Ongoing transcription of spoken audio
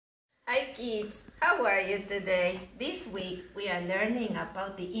Hi kids, how are you today? This week we are learning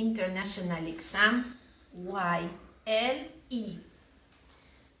about the international exam YLE.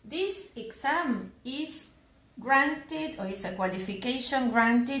 This exam is granted or is a qualification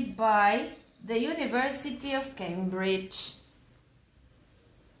granted by the University of Cambridge.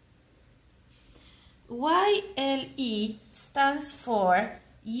 YLE stands for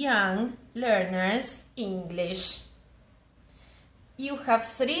Young Learners English. You have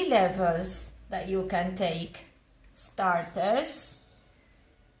 3 levels that you can take: starters,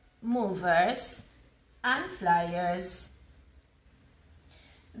 movers, and flyers.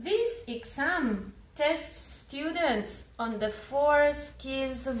 This exam tests students on the 4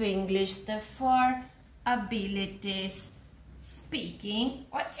 skills of English, the 4 abilities. Speaking.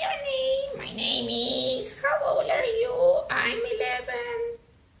 What's your name? My name is. How old are you? I'm 11.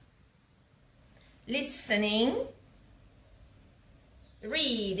 Listening.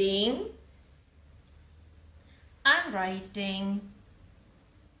 Reading. And writing.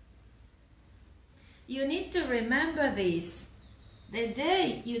 You need to remember this. The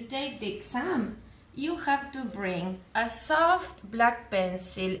day you take the exam, you have to bring a soft black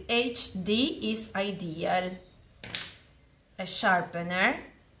pencil. HD is ideal. A sharpener,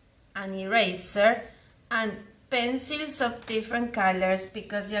 an eraser, and pencils of different colors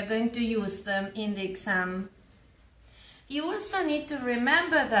because you're going to use them in the exam. You also need to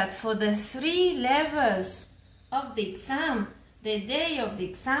remember that for the 3 levels of the exam, the day of the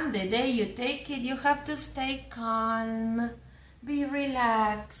exam, the day you take it, you have to stay calm, be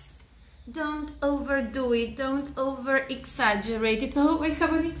relaxed, don't overdo it, don't over-exaggerate it. Oh, I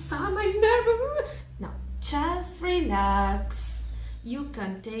have an exam, I'm nervous. No, just relax. You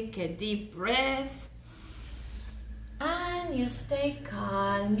can take a deep breath and you stay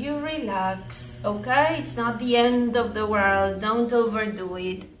calm, you relax, okay? It's not the end of the world, don't overdo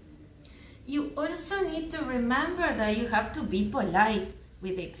it. You also need to remember that you have to be polite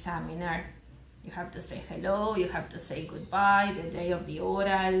with the examiner. You have to say hello, you have to say goodbye the day of the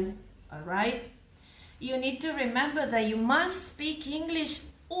oral, all right? You need to remember that you must speak English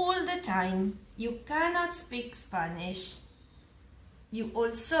all the time. You cannot speak Spanish. You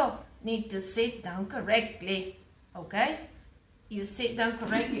also need to sit down correctly, okay? You sit down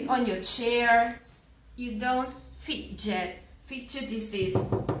correctly on your chair. You don't fidget. Fidget is this.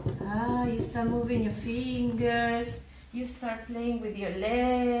 You start moving your fingers. You start playing with your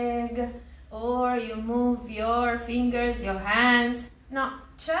leg. Or you move your fingers, your hands. No,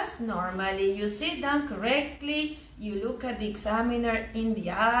 just normally. You sit down correctly. You look at the examiner in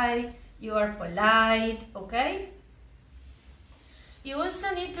the eye. You are polite, okay? You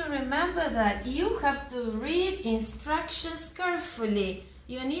also need to remember that you have to read instructions carefully.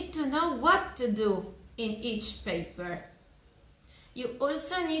 You need to know what to do in each paper. You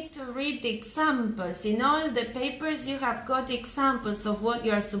also need to read the examples. In all the papers you have got examples of what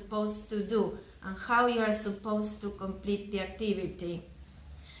you are supposed to do and how you are supposed to complete the activity.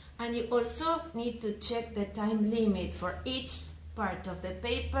 And you also need to check the time limit for each part of the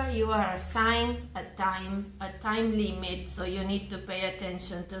paper. You are assigned a time limit, so you need to pay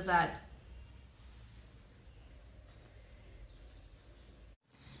attention to that.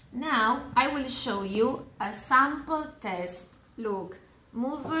 Now I will show you a sample test. Look,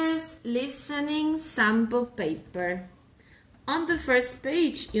 movers listening sample paper. On the first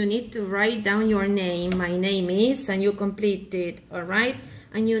page you need to write down your name. My name is, and you complete it, all right?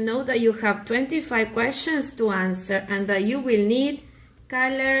 And you know that you have 25 questions to answer and that you will need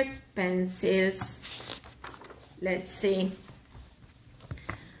colored pencils. Let's see.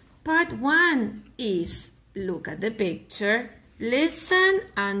 Part 1 is look at the picture, listen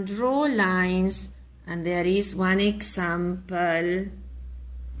and draw lines. And there is one example.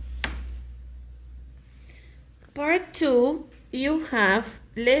 Part 2, you have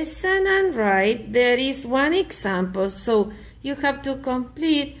listen and write. There is one example, so you have to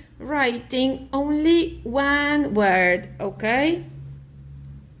complete writing only 1 word, okay?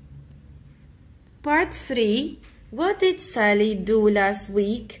 Part 3, what did Sally do last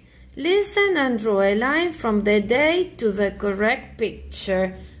week? Listen and draw a line from the day to the correct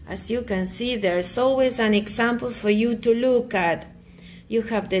picture. As you can see, there's always an example for you to look at. You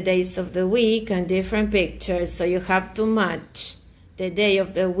have the days of the week and different pictures, so you have to match the day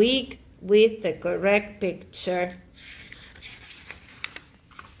of the week with the correct picture.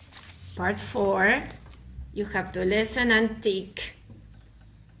 Part 4, you have to listen and tick.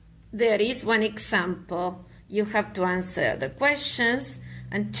 There is one example. You have to answer the questions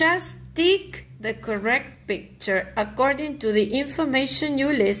and just tick the correct picture according to the information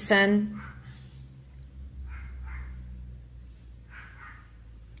you listen.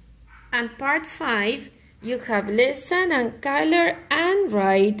 And part 5, you have listen and color and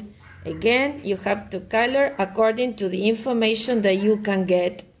write. Again, you have to color according to the information that you can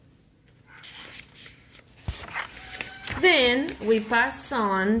get. Then we pass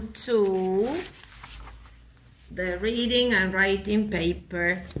on to the reading and writing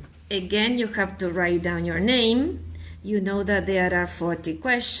paper. Again, you have to write down your name. You know that there are 40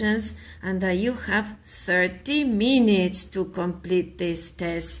 questions and that you have 30 minutes to complete this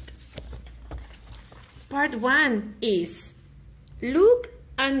test. Part 1 is look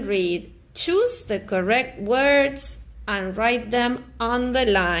and read. Choose the correct words and write them on the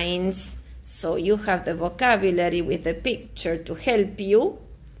lines. So you have the vocabulary with the picture to help you.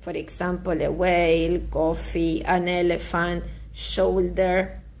 For example, a whale, coffee, an elephant,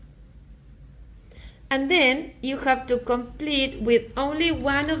 shoulder. And then you have to complete with only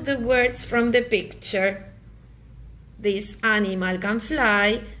one of the words from the picture. This animal can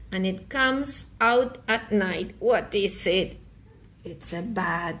fly and it comes out at night. What is it? It's a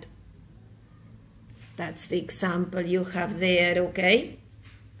bat. That's the example you have there, okay?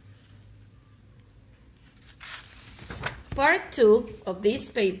 Part 2 of this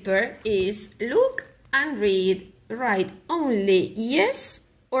paper is look and read. Write only yes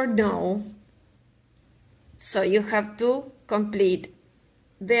or no. So you have to complete.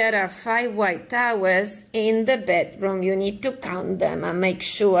 There are 5 white towels in the bedroom. You need to count them and make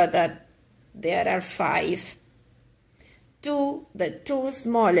sure that there are 5. The 2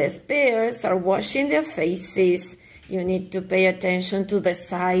 smallest bears are washing their faces. You need to pay attention to the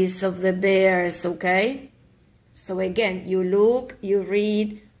size of the bears, okay? So again, you look, you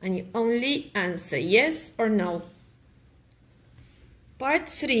read, and you only answer yes or no. Part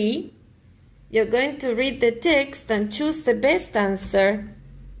 3, you're going to read the text and choose the best answer.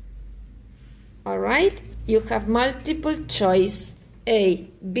 All right? You have multiple choice, A,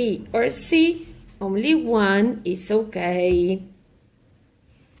 B, or C. Only one is okay.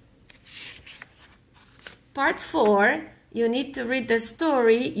 Part 4, you need to read the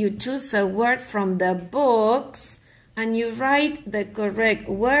story. You choose a word from the box and you write the correct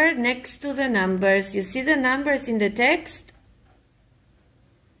word next to the numbers. You see the numbers in the text?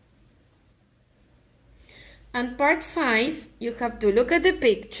 And part 5, you have to look at the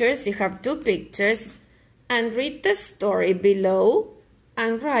pictures. You have 2 pictures and read the story below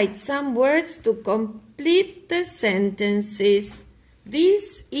and write some words to complete the sentences.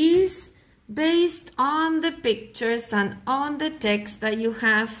 This is based on the pictures and on the text that you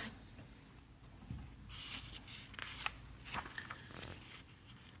have.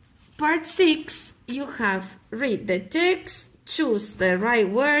 Part 6, you have read the text, choose the right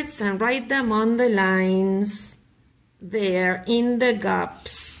words and write them on the lines there in the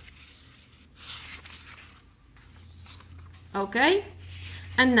gaps. Okay?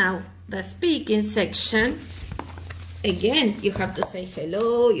 And now the speaking section. Again, you have to say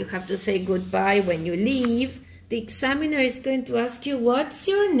hello, you have to say goodbye when you leave. The examiner is going to ask you, what's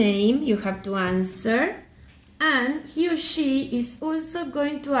your name? You have to answer. And he or she is also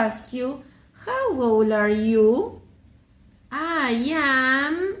going to ask you, how old are you? I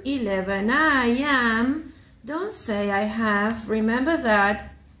am 11. I am. Don't say I have. Remember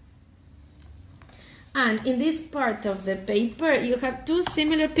that. And in this part of the paper, you have 2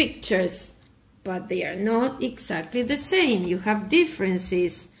 similar pictures, but they are not exactly the same. You have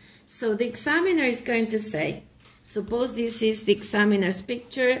differences. So the examiner is going to say, suppose this is the examiner's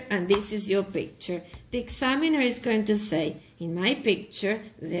picture and this is your picture. The examiner is going to say, in my picture,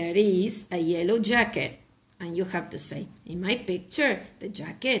 there is a yellow jacket. And you have to say, in my picture, the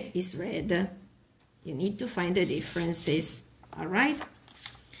jacket is red. You need to find the differences. All right?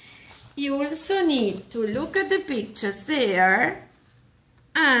 You also need to look at the pictures there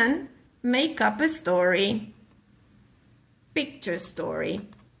and make up a story. Picture story.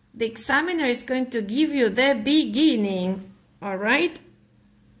 The examiner is going to give you the beginning. All right?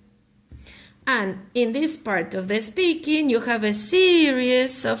 And in this part of the speaking, you have a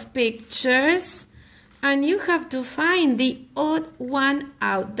series of pictures. And you have to find the odd one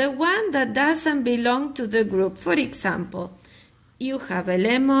out, the one that doesn't belong to the group. For example, you have a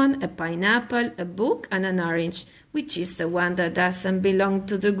lemon, a pineapple, a book, and an orange. Which is the one that doesn't belong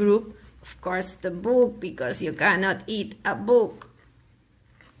to the group? Of course, the book, because you cannot eat a book.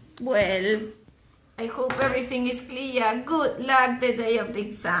 Well, I hope everything is clear. Good luck the day of the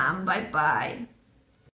exam. Bye-bye.